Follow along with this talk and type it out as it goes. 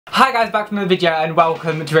Hi guys, back from another video and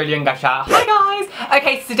welcome to RolyUnGashaa. Hi guys!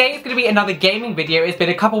 Okay, so today is going to be another gaming video. It's been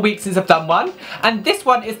a couple weeks since I've done one, and this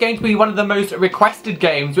one is going to be one of the most requested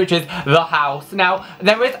games, which is The House. Now,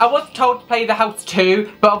 I was told to play The House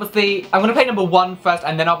 2, but obviously I'm going to play number 1 first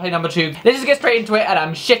and then I'll play number 2. Let's just get straight into it, and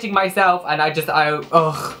I'm shitting myself and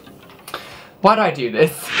ugh. Why do I do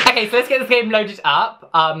this? Okay, so let's get this game loaded up.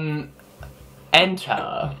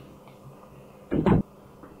 Enter.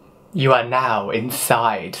 You are now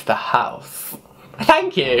inside the house.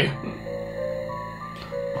 Thank you.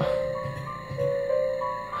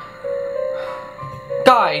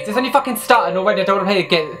 Guys, it's only fucking starting already. I don't want to play the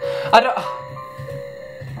game.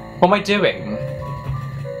 What am I doing?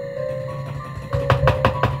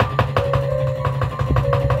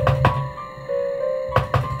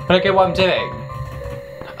 I don't get what I'm doing.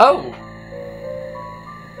 Oh.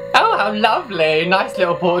 Oh, how lovely. Nice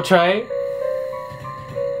little portrait.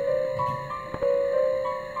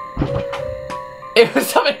 It was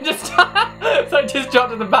something just so I just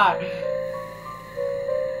dropped in the back.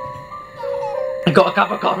 I got a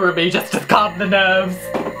cup of coffee with me just to calm the nerves.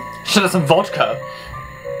 Should have some vodka.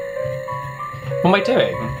 What am I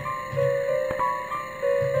doing?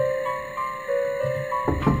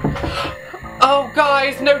 Oh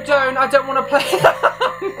guys, no don't, I don't want to play.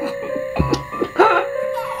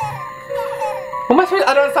 What am I supposed to,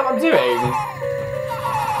 I don't understand what I'm doing.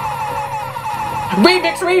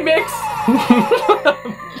 Remix, remix!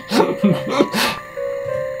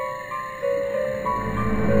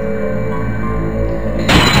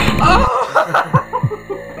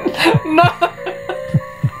 No!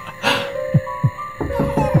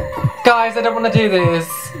 Guys, I don't want to do this.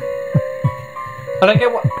 I don't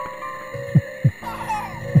get what...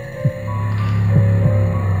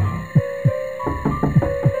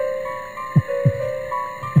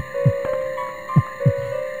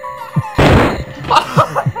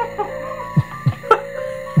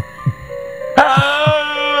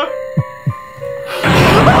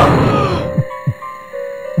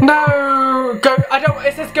 No! Go, I don't,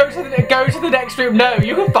 it says go to the next room. No,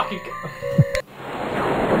 you can fucking...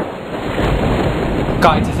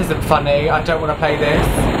 Guys, this isn't funny. I don't want to play this.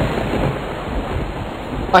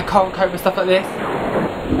 I can't cope with stuff like this.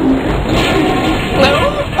 No!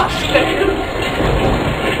 Ashley!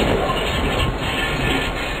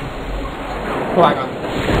 Oh, hang on.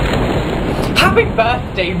 Happy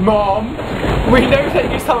birthday, Mom! We know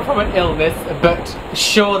that you suffer from an illness, but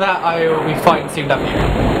sure that I will be fine soon, love you.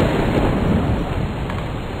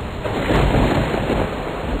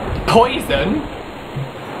 Poison?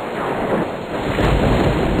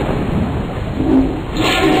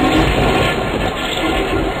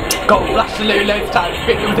 Got flashed a loads of times,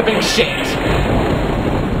 it was a big shit.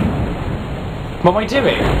 What am I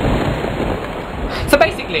doing? So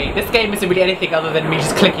basically, this game isn't really anything other than me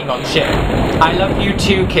just clicking on shit. I love you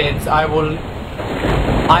too, kids. I will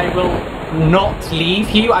not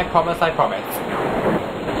leave you. I promise, I promise.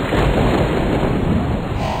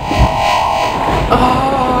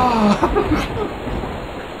 Oh.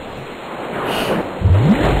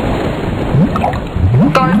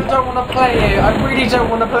 Guys, I don't want to play it. I really don't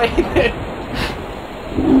want to play it.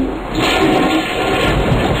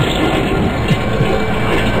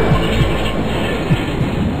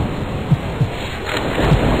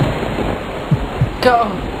 Go.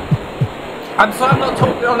 I'm sorry I'm not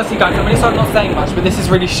talking, honestly guys, I'm really sorry I'm not saying much, but this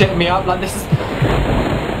is really shitting me up. Like, this is,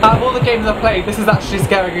 out of all the games I've played, this is actually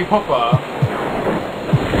scaring me proper.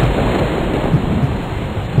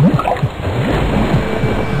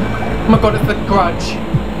 Oh my god, it's the Grudge.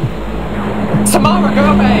 Samara, go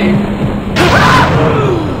away!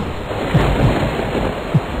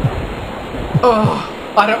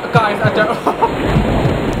 Oh, I don't...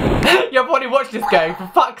 You've already watched this game, for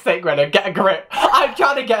fuck's sake, Renner, get a grip. I'm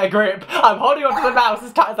trying to get a grip. I'm holding onto the mouse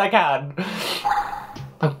as tight as I can.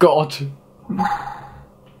 Oh god.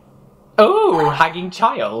 Oh, hanging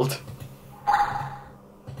child.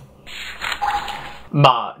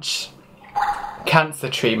 March. Cancer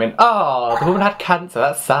treatment. Oh, the woman had cancer,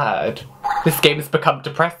 that's sad. This game has become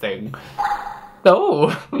depressing. Oh,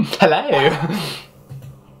 hello.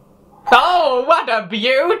 Oh, what a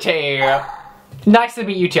beauty. Nice to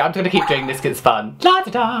meet you too. I'm gonna keep doing this because it's fun. La da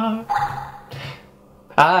da.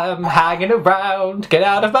 I'm hanging around. Get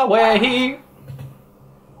out of my way.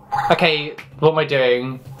 Okay, what am I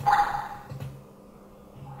doing?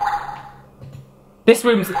 This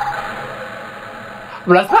room's...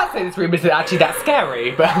 Well, I was about to say this room isn't actually that scary,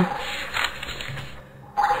 but...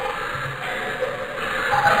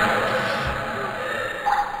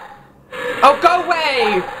 Oh, go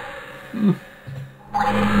away!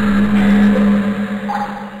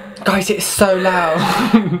 Guys, it's so loud.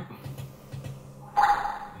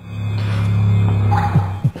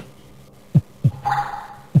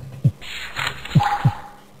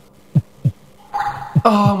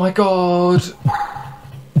 Oh my god.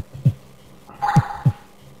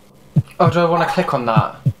 Oh, do I want to click on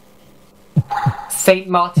that? St.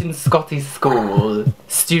 Martin's Scottish School.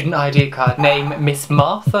 Student ID card. Name Miss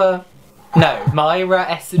Martha? No, Myra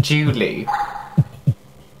S. Julie.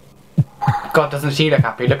 God, doesn't she look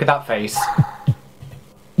happy? Look at that face.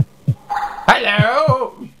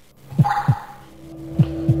 Hello!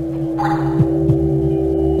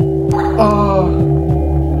 Oh.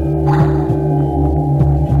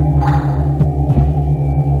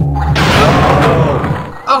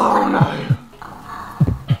 Oh no!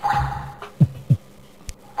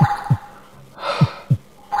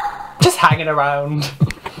 Just hanging around.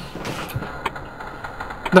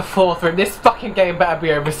 The fourth room. This fucking game better be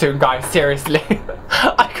over soon, guys. Seriously.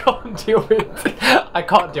 I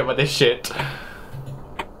can't deal with this shit.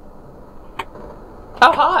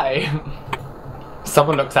 Oh, hi.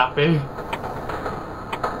 Someone looks happy.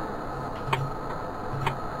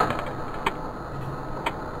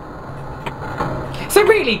 So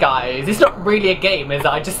really, guys, it's not really a game, is it?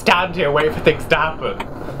 I just stand here and wait for things to happen.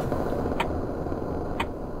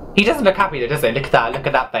 He doesn't look happy though, does he? Look at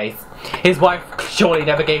that face. His wife surely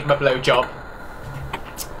never gave him a blowjob.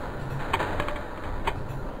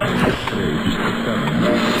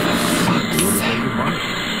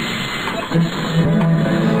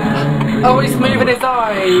 Oh, he's moving his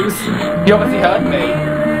eyes! He obviously heard me.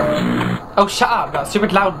 Oh, shut up, that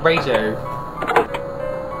stupid loud radio.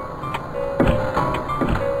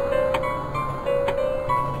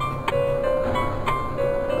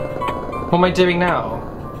 What am I doing now?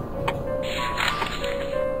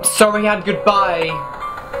 Sorry and goodbye.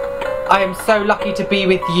 I am so lucky to be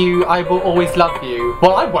with you. I will always love you.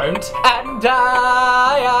 Well, I won't. And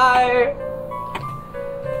I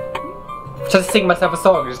just sing myself a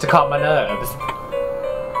song just to calm my nerves.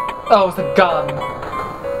 Oh, it's a gun.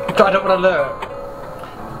 God, I don't want to look.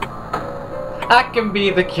 I can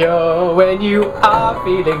be the cure when you are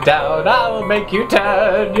feeling down. I will make you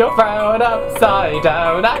turn your frown upside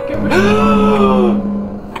down. I can.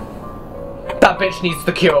 That bitch needs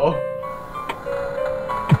the cure.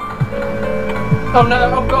 Oh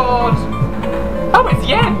no, oh god. Oh, it's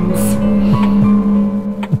Jens.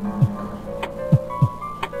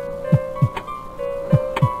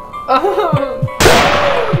 Oh.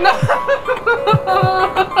 No.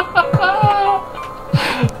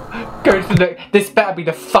 Go to the. This better be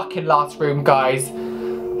the fucking last room, guys.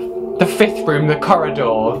 The fifth room, the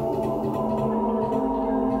corridor.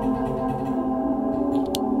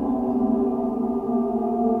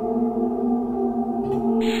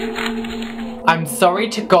 I'm sorry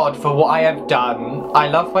to God for what I have done. I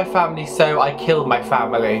love my family, so I killed my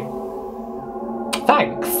family.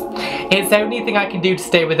 Thanks. It's the only thing I can do to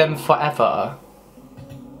stay with them forever.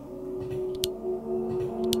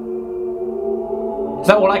 Is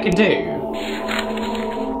that all I can do?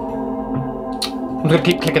 I'm gonna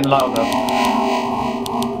keep clicking the light on them.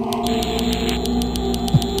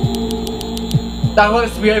 I want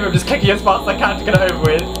this to be over. I'm just clicking as fast as I can to get it over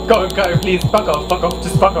with. Go, go, please. Fuck off,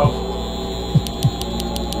 just fuck off.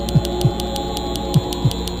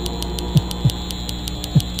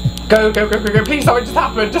 Go, go, go, go, go. Please, something just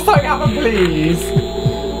happened. Just something happened, please.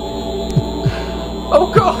 Oh,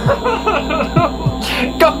 God.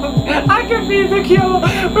 God, I can be the cure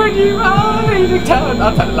when you are leaving town.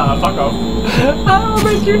 I'll turn it loud, fuck off. I'll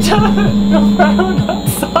make you turn your frown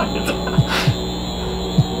upside down.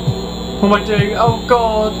 What am I doing? Oh,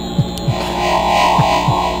 God.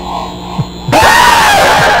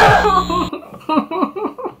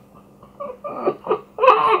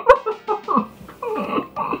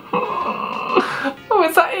 Oh,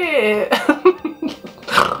 is that it?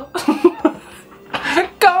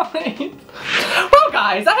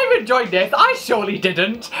 Guys, I hope you enjoyed this. I surely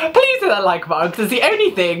didn't. Please hit that like button because it's the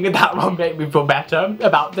only thing that will make me feel better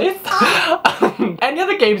about this. Any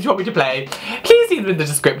other games you want me to play, please leave them in the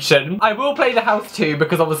description. I will play the house too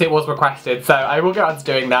because obviously it was requested, so I will get on to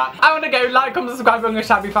doing that. I want to go like, comment, subscribe,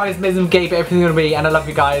 RolyUnGashaa. Be found as amazing, gave everything on me, and I love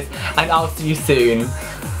you guys, and I'll see you soon.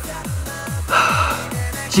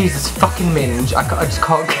 Jesus fucking minge. I just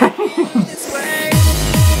can't.